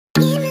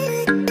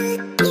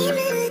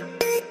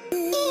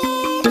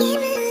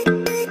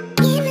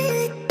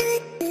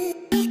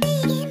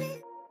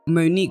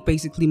Monique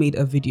basically made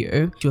a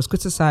video. She was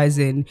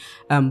criticizing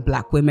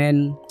black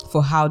women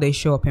for how they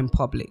show up in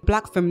public.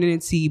 Black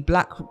femininity,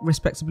 black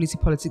respectability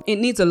politics, it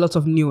needs a lot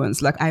of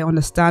nuance. Like, I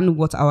understand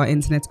what our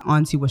internet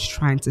auntie was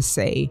trying to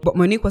say, but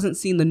Monique wasn't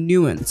seeing the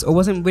nuance or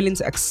wasn't willing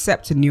to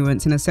accept a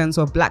nuance in a sense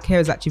of black hair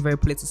is actually very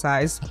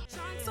politicized.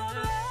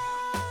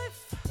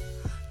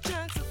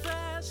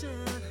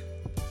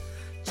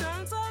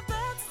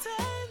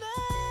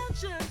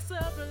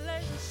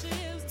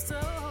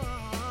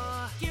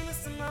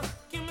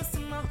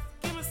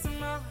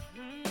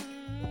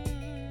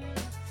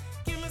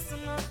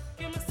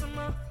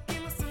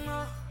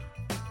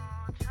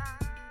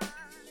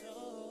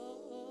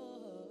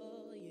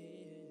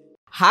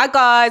 Hi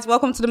guys,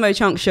 welcome to the Mo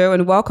Chunk Show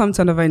and welcome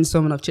to another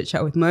installment of Chit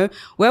Chat with Mo,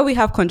 where we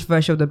have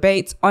controversial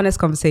debates, honest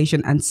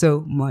conversation and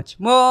so much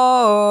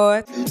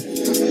more.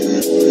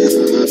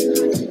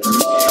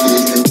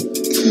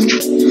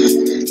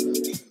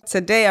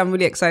 Today I'm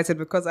really excited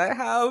because I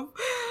have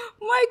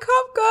my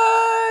cup,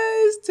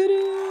 guys.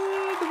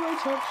 Today, the Mo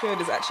Chunk Show.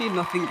 There's actually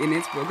nothing in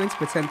it, but we're going to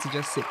pretend to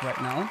just sip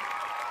right now.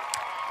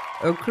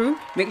 Oh crew,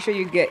 make sure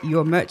you get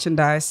your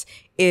merchandise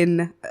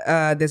in,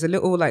 there's a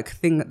little a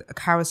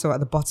carousel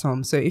at the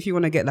bottom. So if you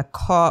want to get like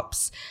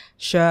cups,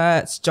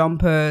 shirts,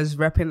 jumpers,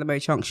 repping the Mo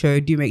Chunk Show,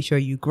 do make sure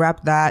you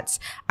grab that.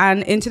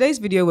 And in today's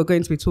video, we're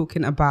going to be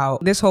talking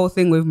about this whole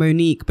thing with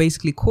Monique,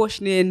 basically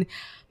cautioning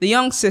the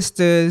young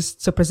sisters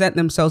to present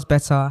themselves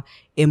better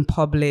in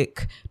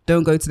public.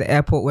 Don't go to the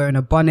airport wearing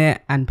a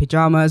bonnet and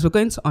pajamas. We're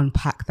going to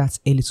unpack that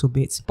a little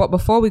bit. But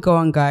before we go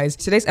on, guys,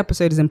 today's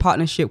episode is in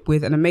partnership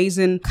with an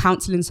amazing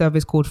counseling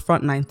service called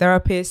Frontline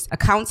Therapist, a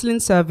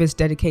counseling service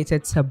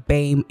dedicated to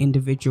BAME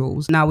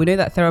individuals. Now, we know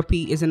that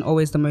therapy isn't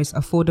always the most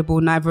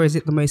affordable, neither is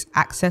it the most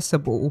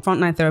accessible.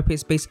 Frontline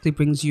Therapist basically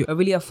brings you a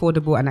really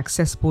affordable and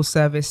accessible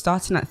service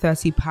starting at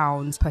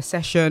 £30 per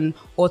session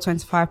or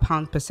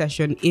 £25 per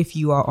session if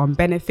you are on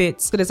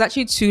benefits. So there's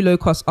actually two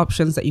low-cost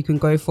options that you can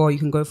go for. You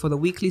can go for the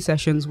weekly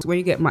sessions where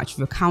you get matched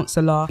with a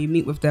counselor, you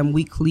meet with them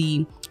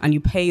weekly and you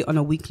pay on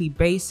a weekly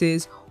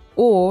basis.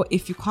 Or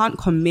if you can't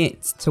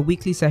commit to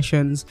weekly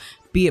sessions,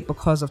 be it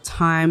because of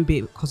time, be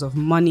it because of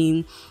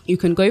money, you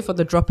can go for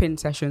the drop-in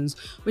sessions,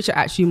 which are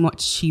actually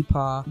much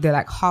cheaper. They're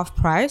like half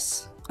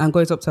price and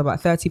goes up to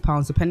about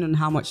 £30 depending on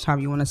how much time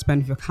you want to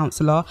spend with your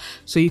counselor.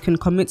 So you can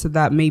commit to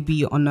that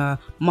maybe on a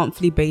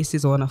monthly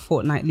basis or on a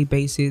fortnightly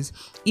basis.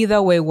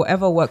 Either way,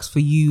 whatever works for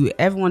you.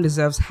 Everyone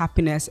deserves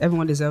happiness.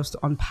 Everyone deserves to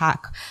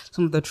unpack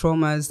some of the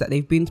traumas that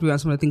they've been through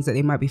and some of the things that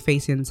they might be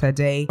facing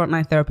today.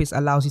 Frontline Therapist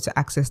allows you to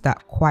access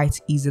that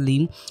quite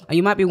easily. And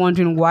you might be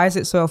wondering, why is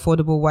it so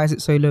affordable? Why is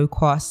it so low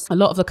cost? A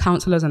lot of the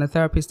counselors and the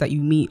therapists that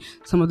you meet,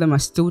 some of them are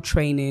still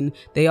training.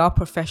 They are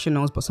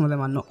professionals, but some of them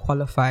are not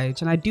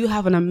qualified. And I do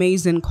have an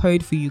amazing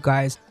code for you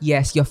guys.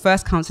 Yes, your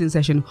first counseling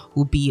session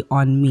will be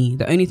on me.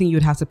 The only thing you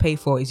would have to pay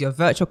for is your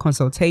virtual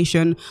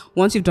consultation.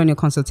 Once you've done your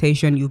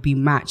consultation, you'll be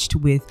matched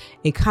with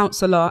a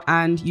counselor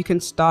and you can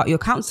start your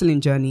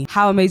counseling journey.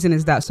 How amazing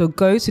is that? So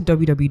go to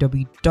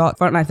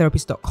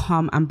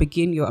www.frontlinetherapist.com and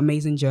begin your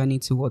amazing journey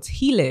towards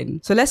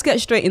healing. So let's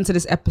get straight into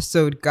this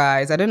episode,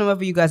 guys. I don't know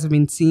whether you guys have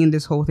been seeing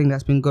this whole thing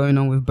that's been going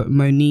on with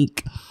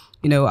Monique,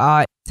 you know,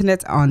 our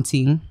internet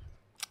auntie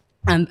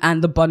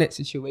and the bonnet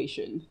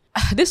situation.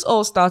 This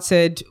all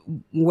started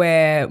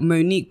where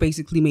Monique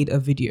basically made a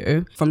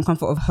video from the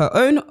comfort of her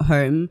own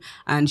home,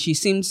 and she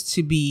seems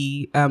to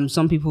be,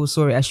 some people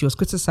saw it as she was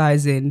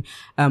criticizing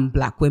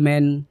black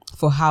women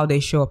for how they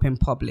show up in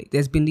public.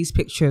 There's been these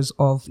pictures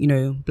of, you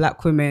know,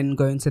 black women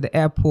going to the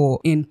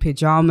airport in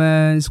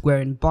pajamas,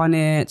 wearing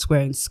bonnets,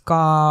 wearing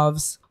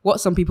scarves, what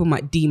some people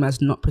might deem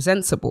as not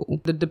presentable.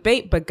 The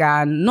debate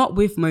began not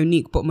with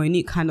Monique, but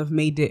Monique kind of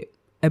made it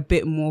a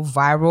bit more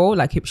viral.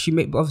 Like, she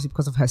made, obviously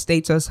because of her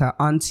status, her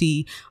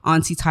auntie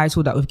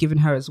title that we've given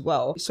her as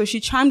well. So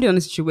she chimed in on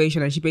the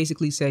situation and she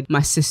basically said,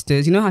 my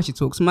sisters, you know how she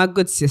talks, my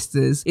good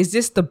sisters, is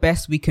this the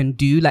best we can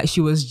do? Like,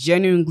 she was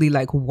genuinely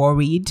like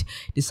worried,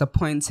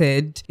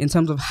 disappointed in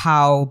terms of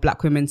how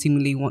black women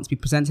seemingly want to be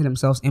presenting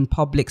themselves in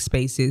public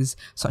spaces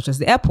such as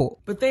the airport.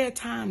 But there are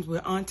times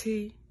where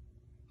auntie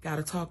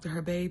gotta talk to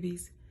her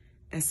babies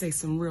and say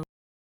some real.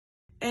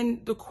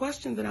 And the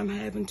question that I'm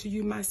having to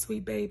you, my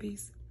sweet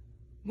babies,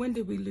 when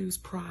did we lose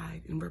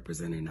pride in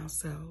representing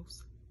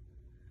ourselves?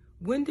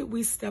 When did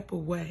we step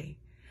away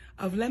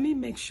of, let me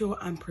make sure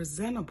I'm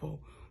presentable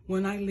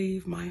when I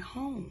leave my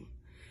home?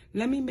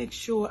 Let me make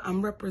sure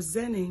I'm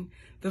representing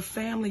the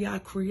family I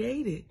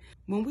created.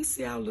 When we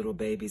see our little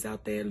babies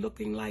out there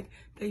looking like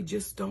they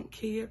just don't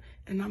care,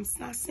 and I'm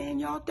not saying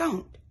y'all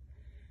don't,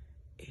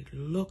 it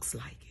looks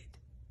like it.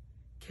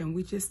 Can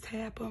we just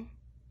tap them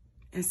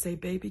and say,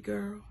 baby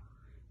girl,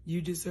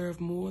 you deserve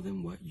more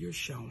than what you're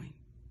showing?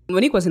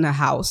 Monique was in her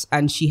house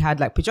and she had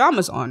like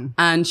pajamas on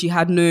and she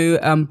had no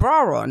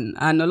bra on.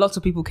 And a lot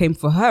of people came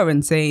for her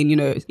and saying, you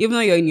know, even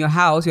though you're in your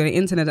house, you're on the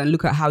internet, and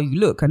look at how you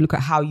look and look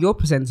at how you're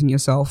presenting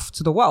yourself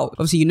to the world.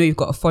 Obviously, you know, you've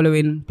got a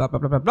following, blah, blah,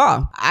 blah, blah,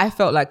 blah. I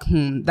felt like,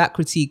 that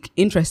critique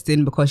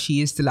interesting because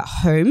she is still at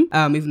home,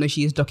 even though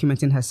she is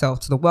documenting herself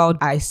to the world.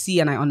 I see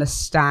and I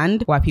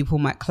understand why people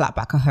might clap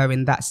back at her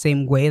in that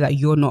same way, that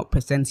you're not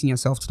presenting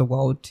yourself to the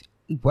world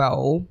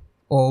well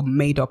or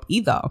made up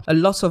either. A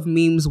lot of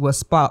memes were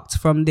sparked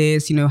from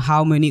this, you know,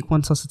 how Monique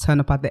wants us to turn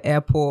up at the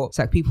airport. It's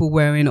like people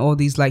wearing all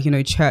these like, you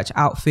know, church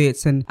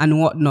outfits and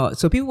whatnot.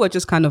 So people were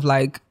just kind of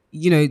like,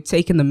 you know,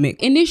 taking the mick.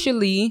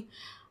 Initially,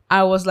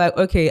 I was like,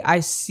 okay,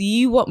 I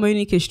see what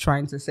Monique is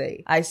trying to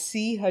say. I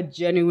see her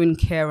genuine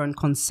care and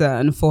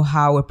concern for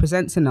how we're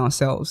presenting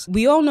ourselves.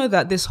 We all know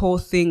that this whole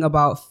thing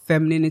about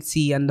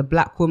femininity and the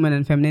black woman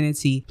and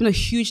femininity has been a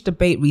huge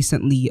debate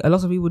recently. A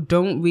lot of people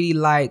don't really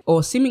like,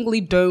 or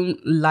seemingly don't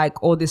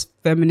like, all these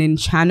feminine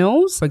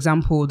channels. For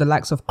example, the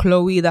likes of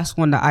Chloe, that's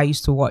one that I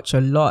used to watch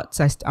a lot.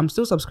 I'm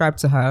still subscribed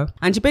to her.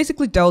 And she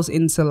basically delves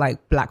into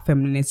like black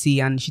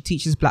femininity and she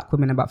teaches black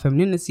women about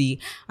femininity.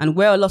 And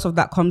where a lot of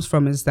that comes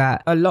from is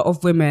that a lot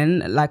of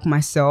women like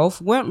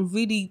myself weren't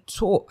really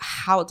taught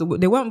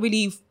they weren't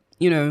really,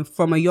 you know,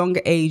 from a younger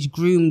age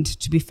groomed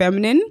to be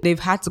feminine. They've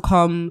had to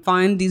come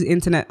find these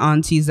internet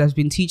aunties that's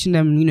been teaching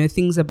them, you know,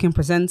 things that become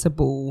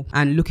presentable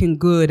and looking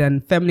good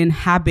and feminine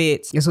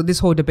habits. And so this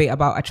whole debate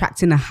about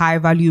attracting a high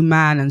value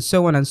man and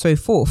so on and so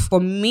forth. For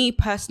me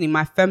personally,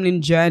 my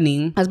feminine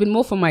journey has been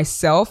more for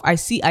myself. I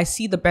see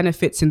the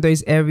benefits in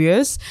those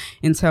areas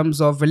in terms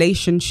of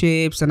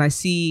relationships, and I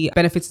see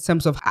benefits in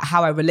terms of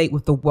how I relate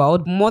with the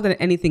world. More than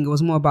anything, it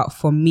was more about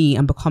for me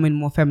and becoming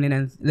more feminine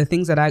and the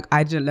things that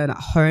I didn't learn at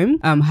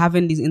home.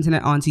 Having these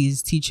internet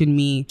aunties teaching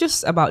me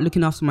just about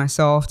looking after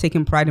myself,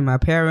 taking pride in my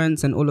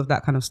appearance and all of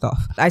that kind of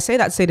stuff. I say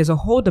there's a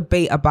whole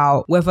debate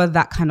about whether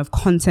that kind of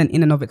content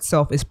in and of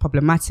itself is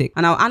problematic.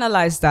 And I'll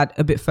analyze that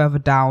a bit further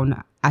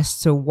down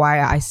as to why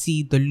I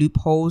see the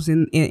loopholes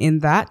in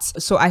that.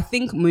 So I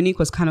think Monique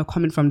was kind of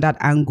coming from that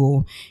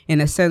angle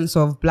in a sense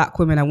of black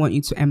women, I want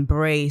you to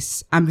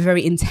embrace and be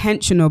very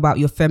intentional about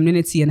your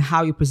femininity and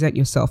how you present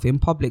yourself in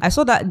public. I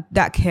saw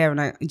that care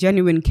and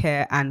genuine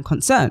care and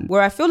concern,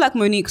 where I feel like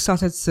Monique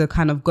started to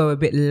kind of go a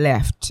bit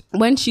left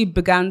when she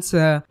began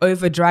to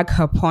over drag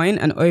her point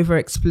and over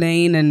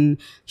explain, and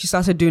she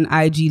started doing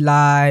IG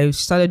lives,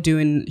 she started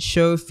doing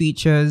show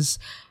features,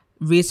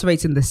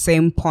 reiterating the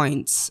same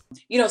points.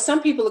 You know,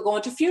 some people are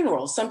going to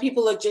funerals. Some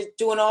people are just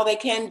doing all they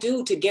can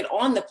do to get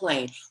on the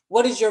plane.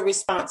 What is your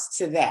response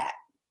to that?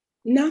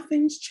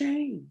 Nothing's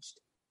changed.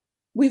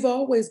 We've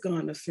always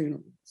gone to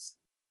funerals.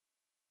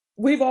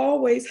 We've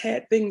always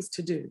had things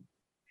to do.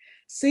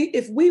 See,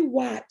 if we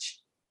watch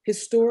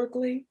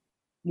historically,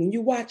 when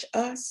you watch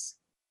us,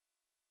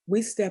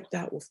 we stepped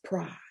out with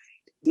pride.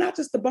 Not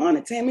just the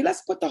bonnet, Tammy.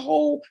 Let's put the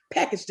whole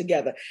package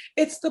together.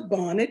 It's the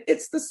bonnet,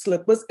 it's the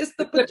slippers, it's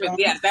the pajamas.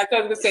 Yes, that's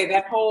what I was going to say.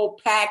 That whole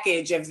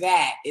package of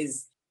that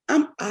is...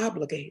 I'm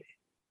obligated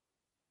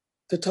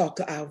to talk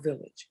to our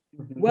village.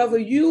 Mm-hmm. Whether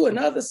you and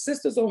other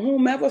sisters or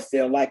whomever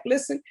feel like,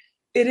 listen,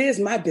 it is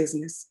my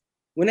business.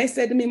 When they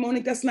said to me,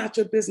 Monique, that's not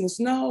your business.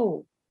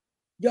 No,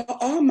 y'all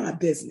are my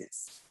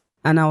business.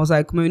 And I was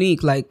like,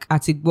 Monique, like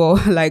at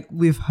Igbo, like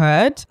we've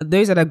heard,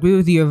 those that agree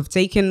with you have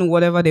taken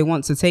whatever they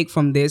want to take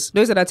from this.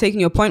 Those that are taking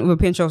your point with a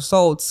pinch of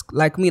salt,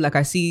 like me, like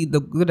I see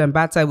the good and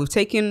bad side. We've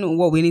taken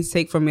what we need to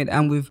take from it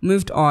and we've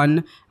moved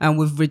on, and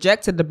we've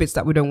rejected the bits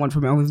that we don't want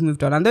from it and we've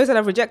moved on. And those that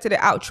have rejected it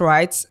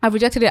outright, I've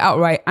rejected it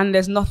outright, and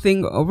there's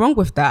nothing wrong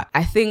with that.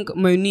 I think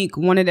Monique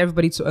wanted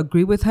everybody to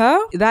agree with her.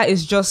 That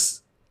is just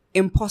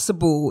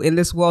impossible in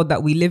this world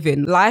that we live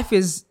in. Life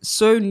is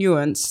so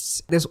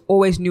nuanced. There's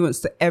always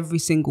nuance to every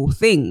single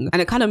thing. And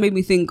it kind of made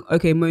me think,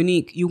 okay,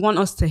 Monique, you want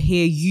us to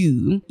hear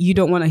you. You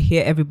don't want to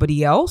hear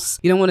everybody else.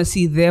 You don't want to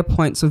see their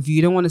points of view.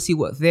 You don't want to see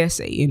what they're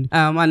saying.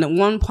 And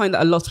one point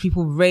that a lot of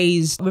people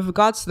raised with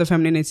regards to the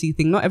femininity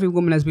thing, not every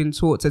woman has been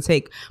taught to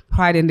take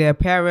pride in their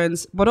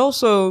appearance, but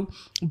also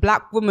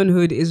black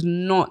womanhood is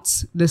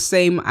not the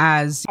same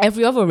as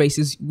every other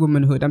race's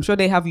womanhood. I'm sure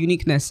they have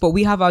uniqueness, but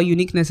we have our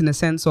uniqueness in the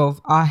sense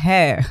of our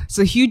hair. It's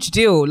a huge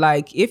deal.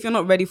 Like if you're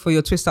not ready for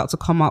your twist out to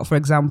come out, for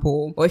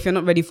example, or if you're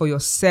not ready for your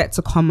set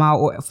to come out,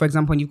 or for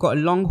example, when you've got a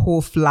long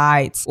haul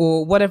flight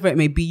or whatever it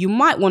may be, you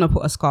might want to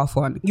put a scarf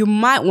on. You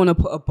might want to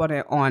put a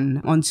bonnet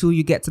on until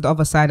you get to the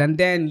other side. And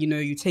then, you know,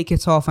 you take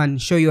it off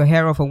and show your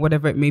hair off or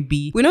whatever it may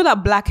be. We know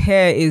that black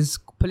hair is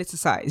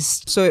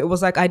politicized. So it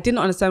was like, I didn't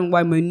understand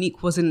why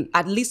Monique wasn't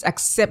at least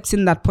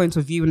accepting that point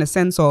of view in the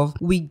sense of,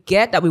 we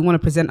get that we want to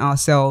present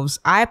ourselves.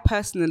 I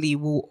personally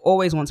will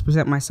always want to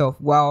present myself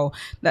well.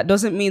 That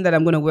doesn't mean that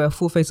I'm going to wear a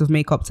full face of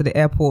makeup to the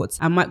airport.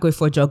 I might go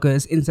for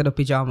joggers instead of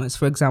pajamas,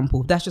 for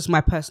example. That's just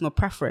my personal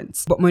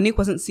preference. But Monique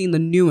wasn't seeing the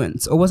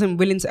nuance or wasn't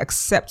willing to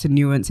accept a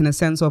nuance in a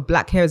sense of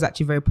black hair is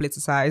actually very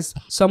politicized.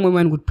 Some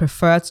women would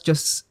prefer to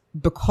just,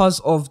 because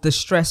of the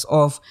stress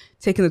of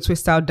taking the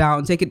twist out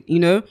down, take it, you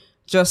know,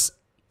 just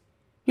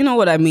You know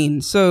what I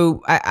mean?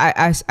 So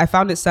I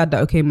found it sad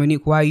that, okay,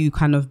 Monique, why are you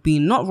kind of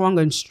being not wrong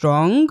and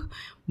strong,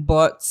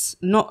 but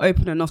not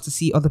open enough to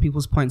see other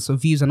people's points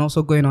of views, and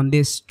also going on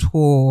this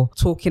tour,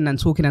 talking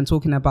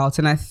about.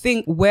 And I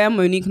think where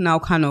Monique now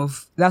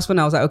that's when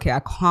I was like, okay, I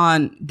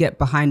can't get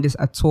behind this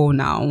at all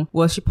now.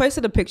 Well, she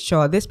posted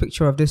this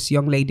picture of this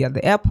young lady at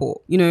the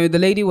airport. You know, the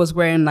lady was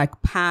wearing like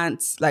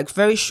pants, like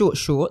very short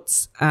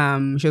shorts.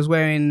 She was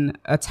wearing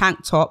a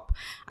tank top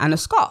and a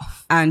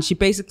scarf. And she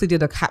basically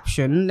did a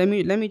caption. Let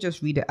me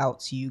just read it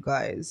out to you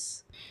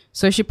guys.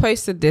 So she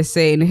posted this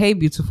saying, "Hey,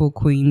 beautiful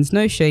queens,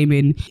 no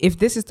shaming. If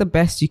this is the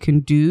best you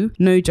can do,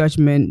 no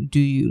judgment, do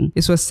you?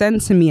 This was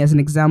sent to me as an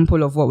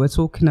example of what we're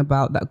talking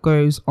about that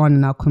goes on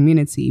in our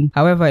community.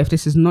 However, if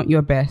this is not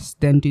your best,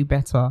 then do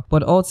better.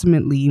 But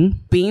ultimately,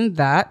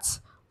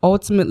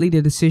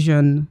 the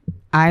decision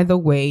either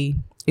way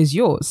is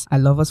yours. I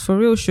love us for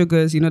real,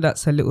 sugars." You know,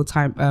 that's her little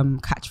time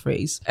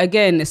catchphrase.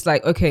 Again, it's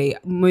like, okay,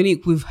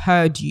 Monique, we've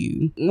heard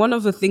you. One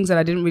of the things that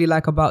I didn't really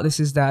like about this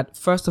is that,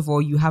 first of all,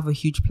 you have a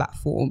huge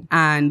platform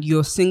and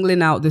you're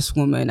singling out this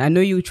woman. I know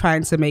you're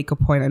trying to make a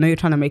point. I know you're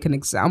trying to make an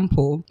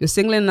example. You're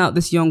singling out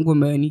this young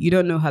woman. You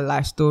don't know her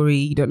life story.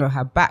 You don't know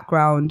her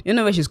background. You don't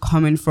know where she's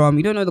coming from.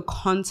 You don't know the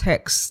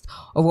context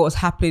of what was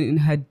happening in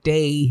her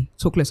day,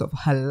 talk less of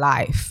her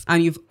life.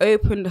 And you've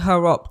opened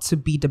her up to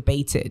be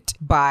debated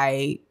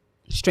by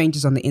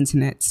strangers on the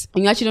internet.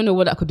 And you actually don't know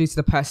what that could do to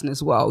the person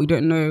as well. You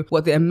don't know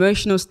what their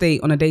emotional state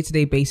on a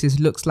day-to-day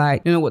basis looks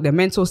like. You don't know what their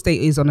mental state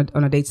is on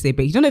a day-to-day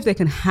basis. You don't know if they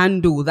can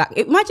handle that.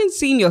 Imagine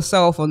seeing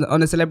yourself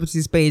on a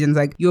celebrity's page and it's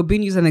like you're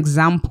being used as an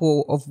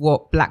example of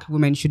what Black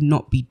women should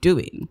not be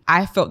doing.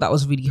 I felt that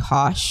was really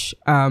harsh.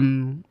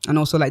 And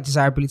also like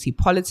desirability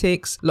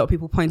politics. A lot of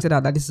people pointed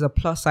out that this is a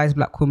plus size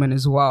Black woman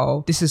as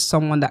well. This is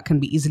someone that can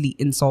be easily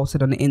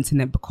insulted on the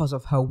internet because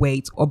of her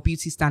weight or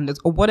beauty standards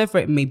or whatever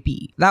it may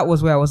be. That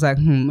was where I was like,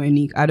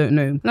 Monique, I don't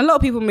know. And a lot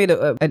of people made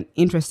an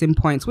interesting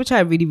point, which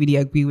I really, really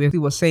agree with. He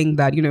was saying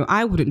that, you know,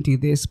 I wouldn't do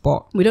this,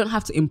 but we don't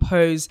have to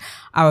impose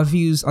our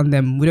views on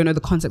them. We don't know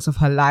the context of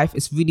her life.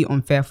 It's really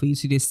unfair for you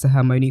to do this to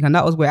her, Monique. And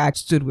that was where I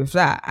stood with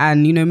that.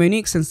 And, you know,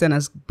 Monique since then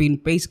has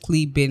been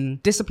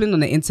disciplined on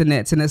the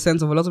internet in a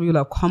sense of a lot of people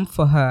have come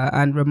for her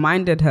and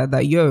reminded her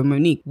that, yo,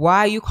 Monique, why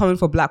are you coming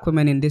for Black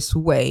women in this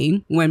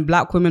way when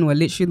Black women were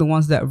literally the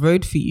ones that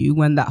rode for you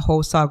when that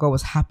whole saga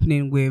was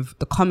happening with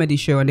the comedy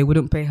show and they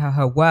wouldn't pay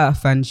her worth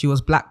and she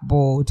was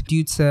blackballed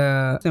due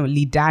to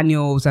Lee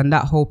Daniels and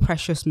that whole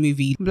Precious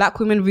movie.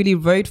 Black women really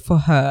rode for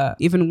her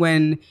even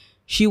when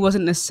she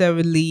wasn't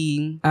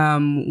necessarily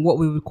what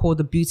we would call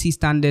the beauty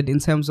standard in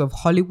terms of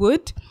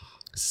Hollywood.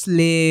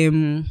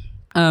 Slim,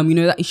 you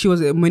know,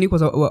 that Monique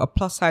was a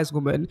plus size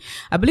woman.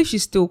 I believe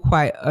she's still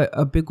quite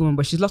a big woman,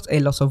 but she's lost a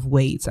lot of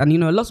weight. And, you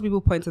know, lots of people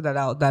pointed that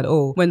out that,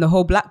 oh, when the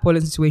whole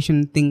blackballing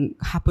situation thing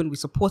happened, we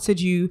supported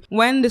you.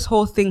 When this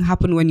whole thing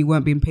happened, when you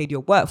weren't being paid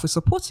your worth, we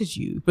supported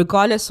you.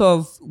 Regardless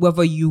of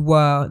whether you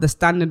were the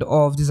standard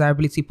of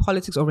desirability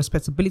politics or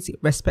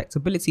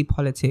respectability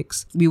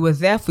politics, we were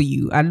there for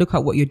you. And look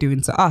at what you're doing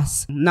to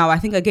us. Now, I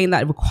think, again,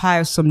 that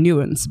requires some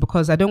nuance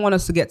because I don't want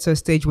us to get to a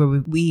stage where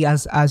we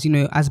as you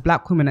know, as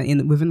Black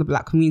women within the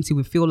Black community,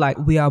 we feel like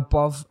we are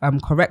above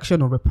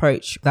correction or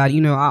reproach, that,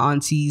 you know, our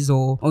aunties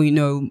or you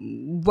know,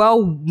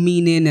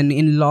 well-meaning and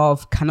in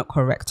love cannot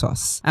correct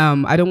us.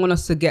 I don't want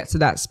us to get to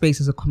that space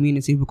as a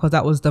community because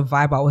that was the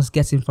vibe I was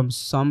getting from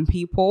some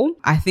people.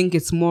 I think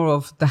it's more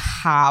of the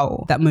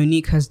how that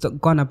Monique has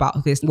gone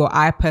about this. Well,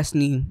 I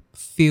personally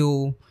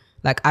feel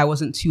like I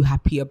wasn't too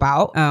happy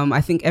about.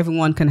 I think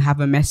everyone can have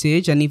a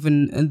message, and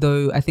even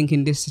though I think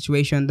in this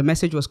situation the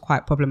message was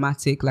quite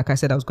problematic, like I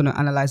said, I was going to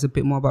analyze a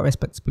bit more about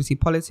respectability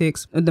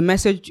politics. The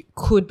message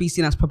could be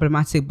seen as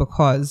problematic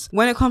because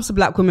when it comes to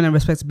Black women and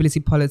respectability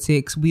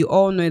politics, we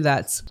all know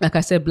that, like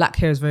I said, Black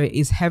hair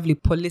is heavily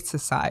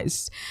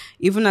politicized.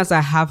 Even as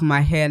I have my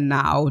hair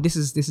now, this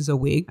is a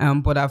wig,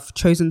 but I've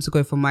chosen to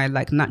go for my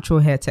like natural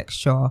hair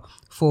texture,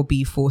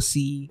 4B,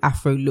 4C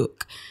Afro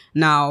look.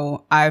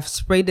 Now, I've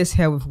sprayed this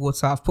hair with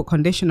water. I've put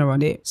conditioner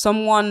on it.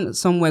 Someone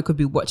somewhere could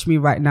be watching me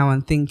right now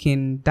and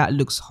thinking that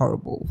looks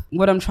horrible.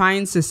 What I'm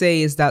trying to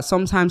say is that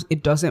sometimes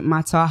it doesn't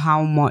matter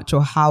how much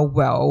or how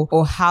well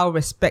or how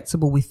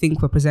respectable we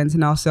think we're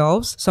presenting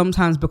ourselves.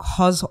 Sometimes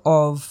because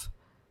of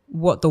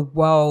what the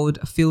world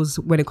feels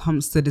when it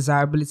comes to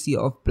desirability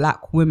of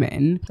Black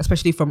women,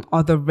 especially from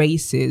other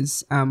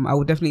races. I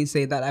would definitely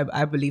say that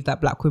I believe that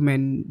Black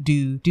women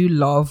do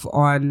love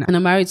on, and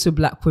I'm married to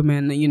Black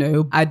women, you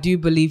know. I do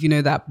believe, you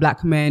know, that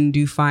Black men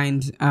do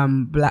find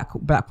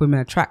Black women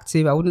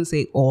attractive. I wouldn't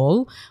say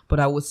all, but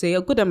I would say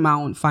a good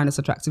amount find us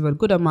attractive, a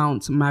good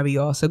amount marry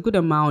us, a good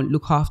amount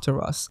look after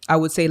us. I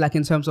would say, like,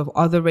 in terms of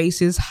other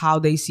races, how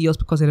they see us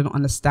because they don't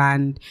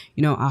understand,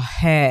 you know, our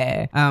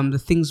hair, the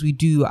things we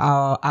do,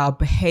 our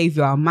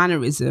behavior, our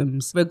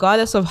mannerisms.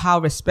 Regardless of how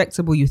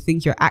respectable you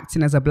think you're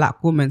acting as a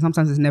Black woman,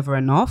 sometimes it's never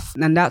enough.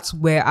 And that's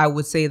where I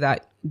would say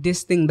that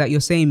this thing that you're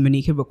saying,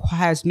 Monique, it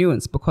requires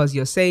nuance, because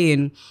you're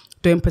saying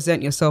don't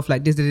present yourself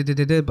like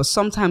this, but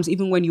sometimes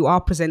even when you are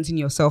presenting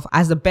yourself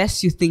as the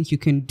best you think you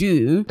can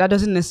do, that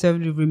doesn't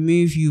necessarily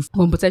remove you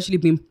from potentially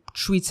being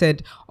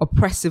treated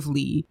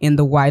oppressively in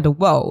the wider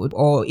world,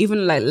 or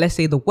even like, let's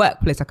say the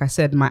workplace. Like I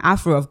said, my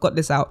afro, I've got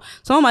this out.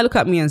 Someone might look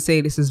at me and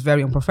say this is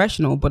very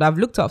unprofessional, but I've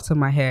looked after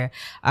my hair.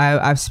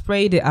 I've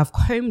sprayed it, I've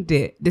combed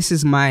it. This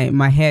is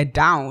my hair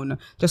down,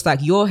 just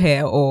like your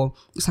hair, or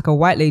it's like a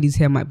white lady's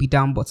hair might be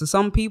down, but to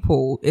some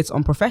people it's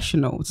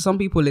unprofessional. To some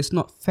people it's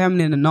not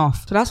feminine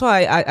enough. So that's why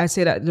I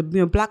say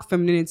that black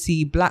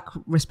femininity, black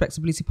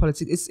respectability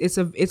politics,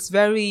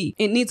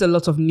 it needs a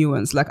lot of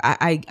nuance. Like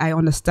I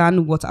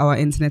understand what our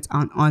internet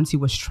auntie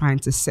was trying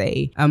to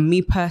say.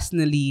 Me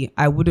personally,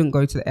 I wouldn't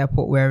go to the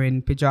airport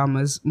wearing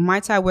pajamas.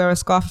 Might I wear a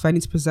scarf if I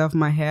need to preserve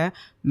my hair?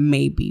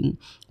 Maybe.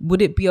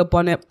 Would it be a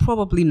bonnet?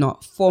 Probably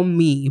not for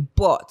me.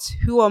 But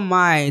who am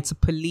I to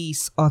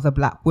police other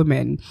black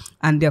women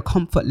and their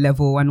comfort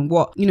level and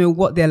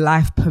what their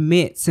life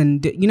permits?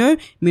 And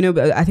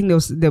I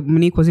think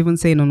Monique was even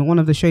saying on one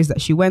of the shows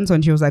that she went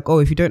on, she was like, oh,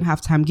 if you don't have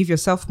time, give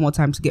yourself more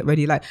time to get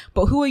ready. Like,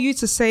 but who are you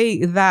to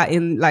say that?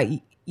 In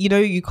like,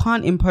 you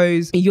can't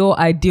impose your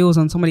ideals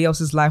on somebody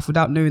else's life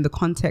without knowing the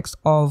context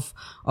of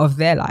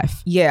their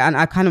life. Yeah, and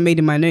I kind of made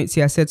in my notes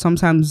here, I said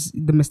sometimes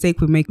the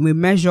mistake we make, we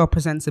measure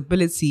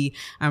presentability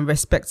and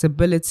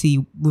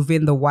respectability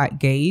within the white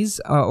gaze,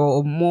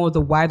 or more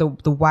the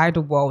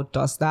wider world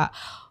does that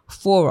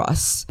for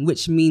us,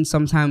 which means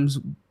sometimes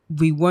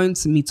we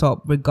won't meet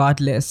up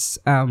regardless.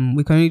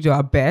 We can only do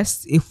our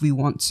best if we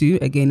want to.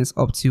 Again, it's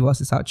up to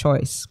us. It's our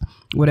choice.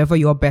 Whatever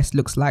your best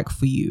looks like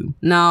for you.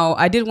 Now,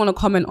 I did want to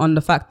comment on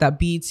the fact that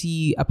BET,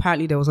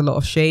 apparently there was a lot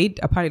of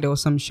shade. Apparently there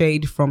was some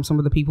shade from some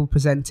of the people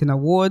presenting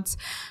awards.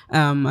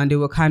 And they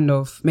were kind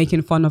of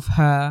making fun of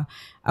her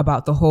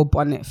about the whole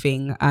bonnet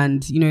thing.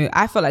 And,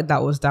 I felt like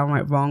that was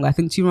downright wrong. I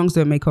think two wrongs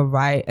don't make a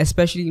right.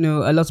 Especially,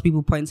 a lot of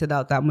people pointed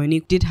out that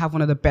Monique did have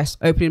one of the best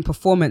opening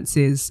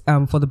performances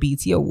for the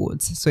BET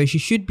Awards. So she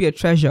should be a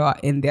treasure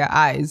in their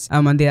eyes.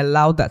 And they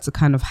allowed that to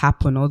kind of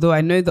happen. Although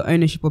I know the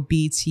ownership of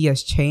BET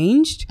has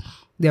changed.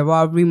 There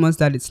are rumors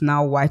that it's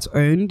now white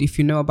owned. If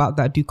you know about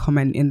that, do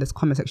comment in this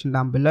comment section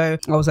down below.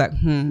 I was like,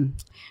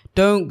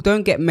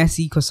 don't get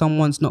messy because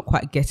someone's not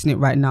quite getting it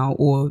right now.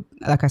 Or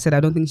like I said,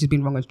 I don't think she's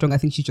been wrong or strong. I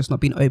think she's just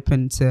not been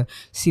open to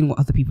seeing what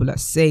other people are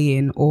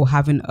saying or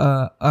having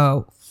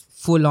a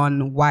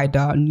full-on,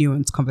 wider,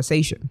 nuanced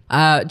conversation.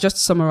 Just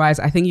to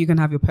summarize, I think you can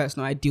have your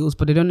personal ideals,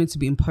 but they don't need to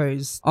be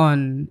imposed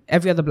on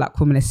every other black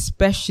woman,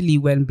 especially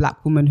when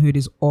black womanhood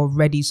is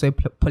already so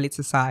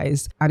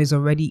politicized and is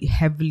already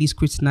heavily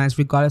scrutinized,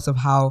 regardless of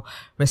how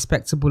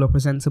respectable or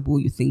presentable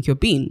you think you're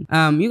being.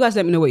 You guys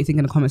let me know what you think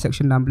in the comment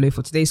section down below.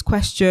 For today's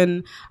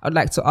question, I'd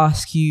like to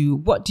ask you,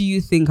 what do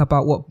you think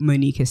about what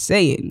Monique is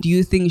saying? Do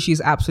you think she's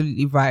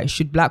absolutely right?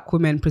 Should black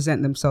women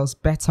present themselves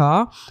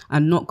better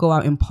and not go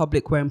out in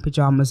public wearing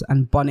pajamas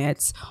and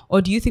bonnets,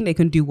 or do you think they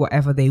can do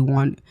whatever they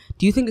want?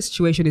 Do you think the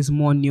situation is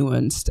more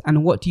nuanced?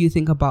 And what do you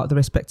think about the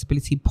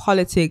respectability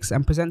politics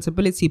and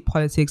presentability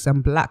politics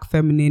and black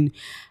feminine,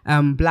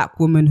 black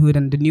womanhood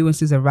and the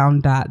nuances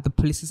around that, the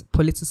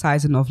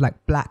politicizing of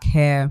like black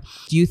hair?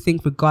 Do you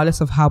think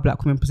regardless of how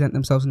black women present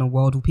themselves in the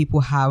world, will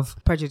people have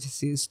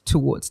prejudices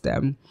towards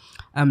them?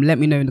 Let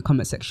me know in the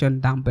comment section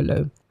down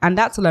below. And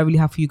that's all I really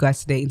have for you guys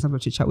today in terms of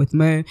Chit Chat with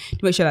Mo. Do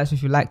make sure that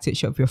if you liked it,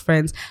 share it with your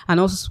friends, and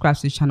also subscribe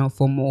to the channel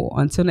for more.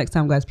 Until next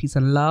time, guys, peace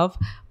and love.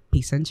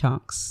 Peace and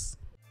chunks.